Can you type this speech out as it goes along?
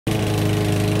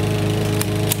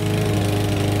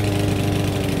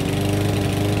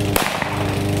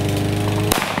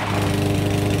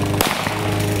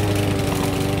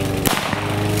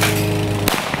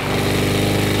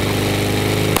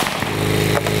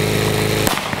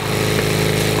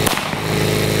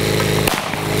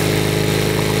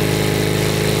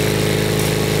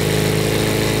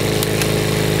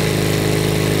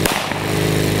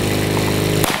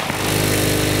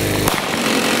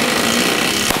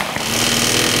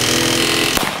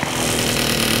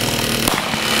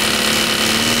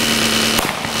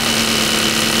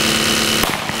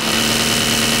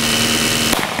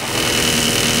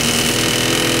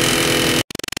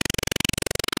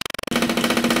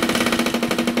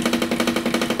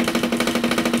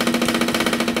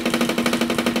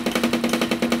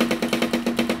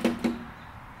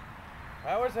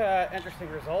interesting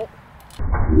result.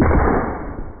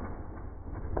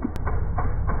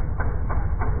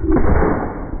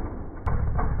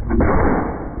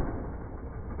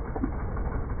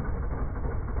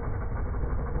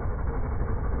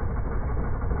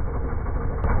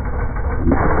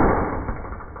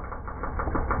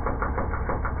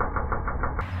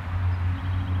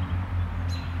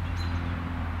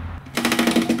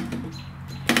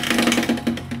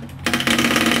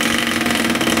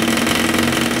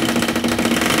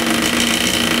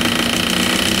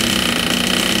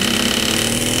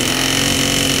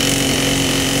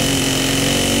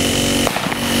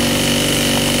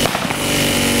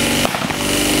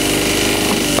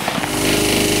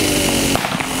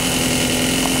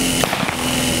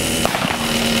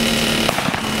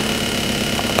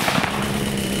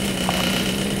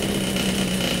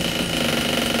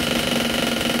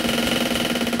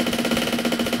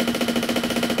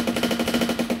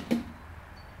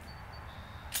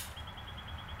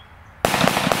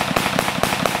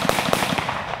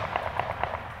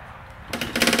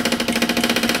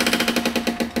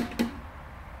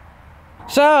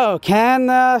 So, can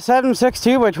the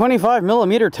 7.62 by 25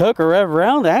 millimeter Tokarev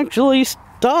round actually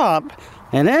stop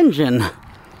an engine?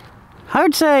 I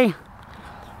would say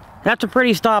that's a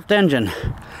pretty stopped engine.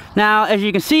 Now, as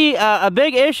you can see, a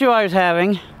big issue I was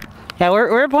having, yeah,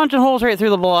 we're punching holes right through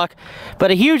the block, but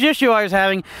a huge issue I was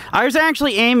having, I was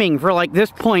actually aiming for like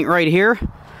this point right here,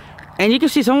 and you can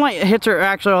see some of my hits are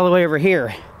actually all the way over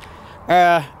here.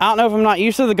 I don't know if I'm not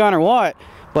used to the gun or what,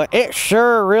 but it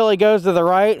sure really goes to the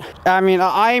right. I mean,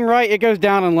 I aim right, it goes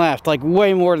down and left, like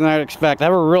way more than I'd expect. I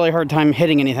have a really hard time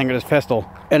hitting anything with this pistol.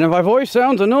 And if my voice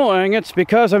sounds annoying, it's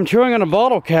because I'm chewing on a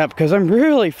bottle cap, because I'm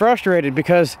really frustrated,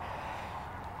 because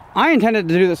I intended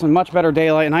to do this in much better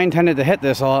daylight, and I intended to hit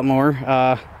this a lot more,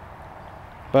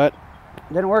 but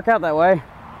it didn't work out that way.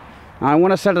 I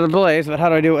want to set it ablaze, but how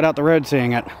do I do it without the road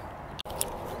seeing it?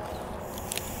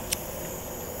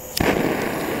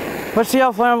 Let's see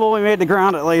how flammable we made the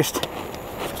ground at least.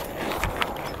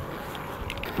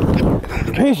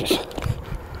 Jesus.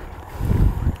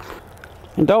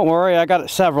 And don't worry, I got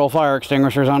several fire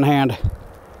extinguishers on hand.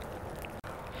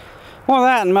 Well,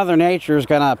 that and Mother Nature's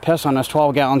gonna piss on us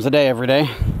 12 gallons a day every day.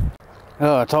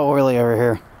 Oh, it's all oily over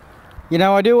here. You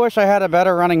know, I do wish I had a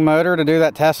better running motor to do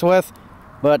that test with,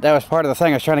 but that was part of the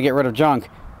thing. I was trying to get rid of junk.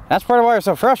 That's part of why I was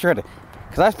so frustrated,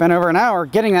 because I spent over an hour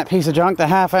getting that piece of junk to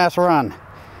half-ass run.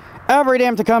 Every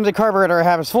damn Tecumseh carburetor I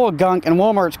have is full of gunk, and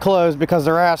Walmart's closed because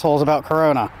they're assholes about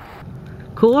Corona.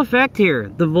 Cool effect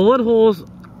here. The bullet holes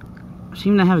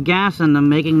seem to have gas in them,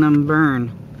 making them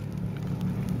burn.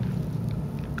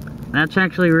 That's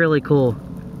actually really cool.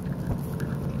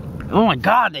 Oh my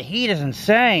god, the heat is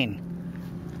insane.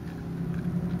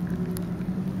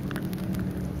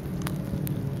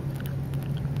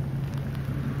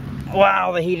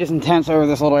 Wow, the heat is intense over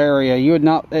this little area. You would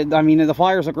not, I mean, the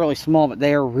fires look really small, but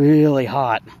they are really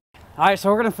hot. Alright, so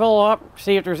we're going to fill her up,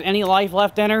 see if there's any life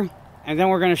left in her, and then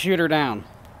we're going to shoot her down.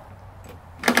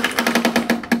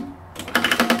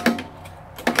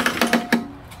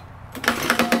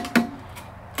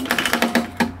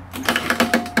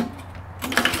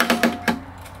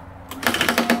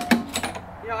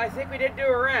 Yeah, I think we did do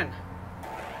her in.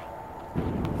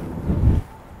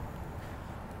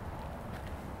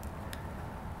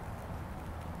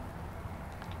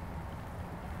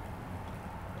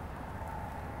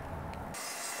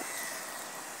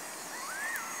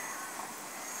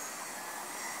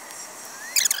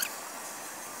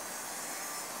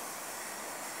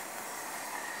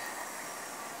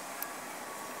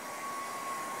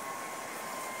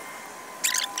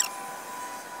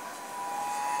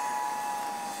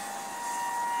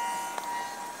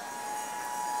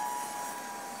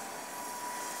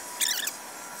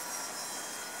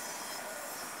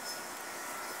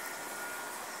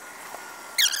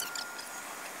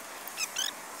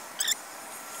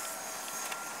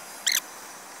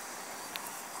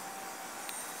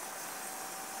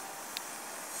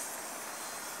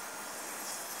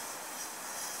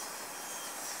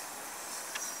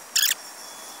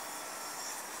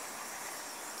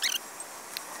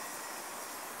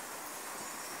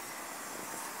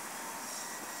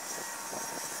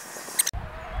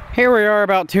 Here we are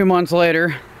about 2 months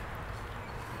later.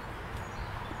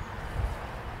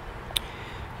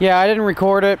 Yeah, I didn't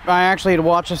record it. I actually had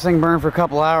watched this thing burn for a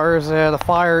couple hours. The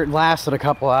fire lasted a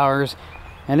couple hours,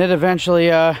 and it eventually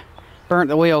burnt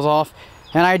the wheels off.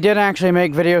 And I did actually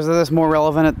make videos of this more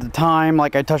relevant at the time,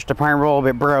 like I touched the prime roll,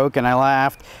 it broke, and I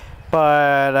laughed.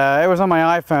 But it was on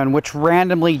my iPhone, which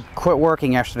randomly quit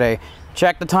working yesterday.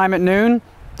 Checked the time at noon,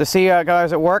 to see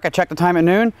guys at work. I checked the time at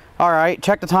noon. All right,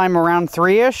 check the time around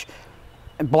 3-ish.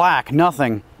 Black,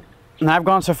 nothing. And I've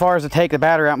gone so far as to take the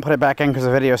battery out and put it back in because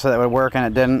the video said that would work and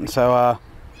it didn't. So,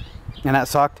 and that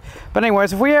sucked. But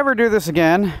anyways, if we ever do this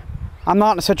again, I'm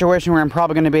not in a situation where I'm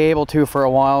probably going to be able to for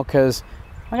a while because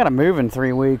I got to move in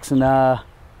 3 weeks and I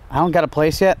don't got a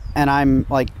place yet and I'm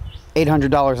like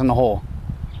 $800 in the hole.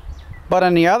 But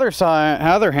on the other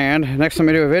hand, next time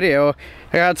I do a video,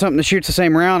 I got something that shoots the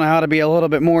same round. I ought to be a little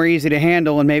bit more easy to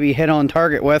handle and maybe hit on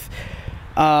target with.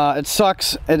 It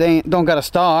sucks. It don't got a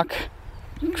stock.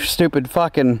 Stupid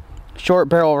fucking short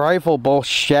barrel rifle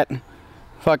bullshit.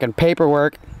 Fucking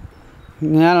paperwork. I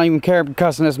don't even care if I'm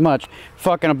cussing this much.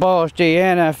 Fucking abolish the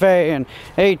NFA and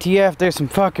ATF. There's some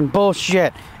fucking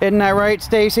bullshit. Isn't that right,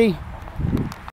 Stacy?